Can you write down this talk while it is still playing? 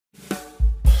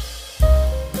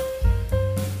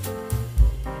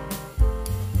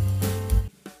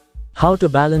How to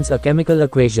balance a chemical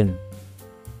equation.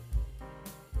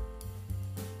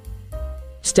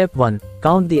 Step 1.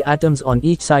 Count the atoms on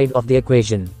each side of the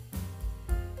equation.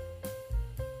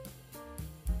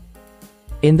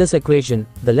 In this equation,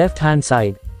 the left-hand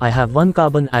side, I have 1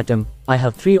 carbon atom, I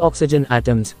have 3 oxygen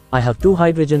atoms, I have 2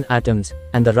 hydrogen atoms,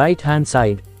 and the right-hand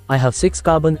side, I have 6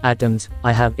 carbon atoms,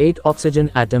 I have 8 oxygen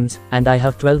atoms, and I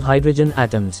have 12 hydrogen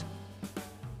atoms.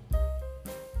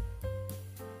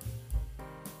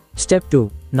 Step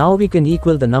 2. Now we can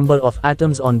equal the number of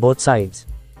atoms on both sides.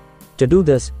 To do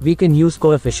this, we can use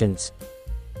coefficients.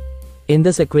 In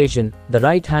this equation, the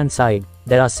right-hand side,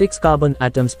 there are 6 carbon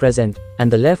atoms present, and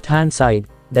the left-hand side,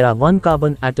 there are 1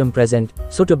 carbon atom present,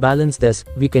 so to balance this,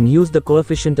 we can use the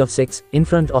coefficient of 6 in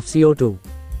front of CO2.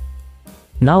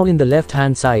 Now in the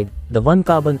left-hand side, the 1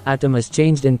 carbon atom is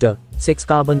changed into 6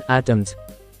 carbon atoms,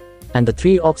 and the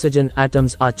 3 oxygen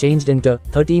atoms are changed into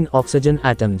 13 oxygen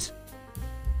atoms.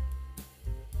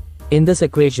 In this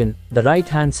equation, the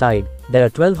right-hand side, there are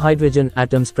 12 hydrogen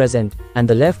atoms present, and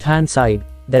the left-hand side,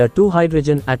 there are 2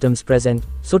 hydrogen atoms present,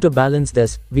 so to balance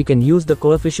this, we can use the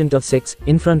coefficient of 6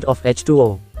 in front of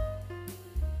H2O.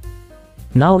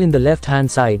 Now in the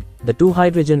left-hand side, the 2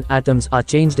 hydrogen atoms are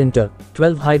changed into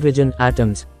 12 hydrogen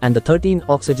atoms, and the 13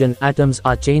 oxygen atoms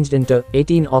are changed into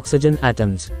 18 oxygen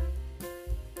atoms.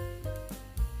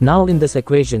 Now in this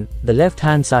equation, the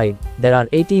left-hand side, there are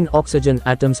 18 oxygen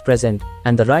atoms present,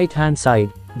 and the right-hand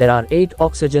side, there are 8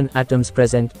 oxygen atoms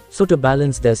present, so to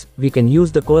balance this, we can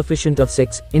use the coefficient of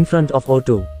 6 in front of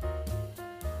O2.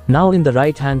 Now in the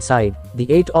right-hand side, the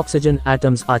 8 oxygen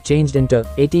atoms are changed into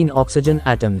 18 oxygen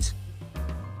atoms.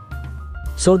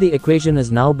 So the equation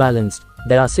is now balanced.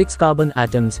 There are 6 carbon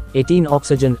atoms, 18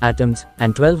 oxygen atoms,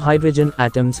 and 12 hydrogen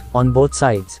atoms on both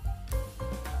sides.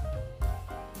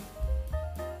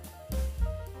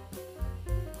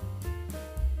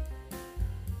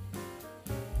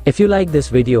 If you like this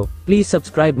video, please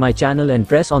subscribe my channel and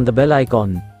press on the bell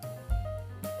icon.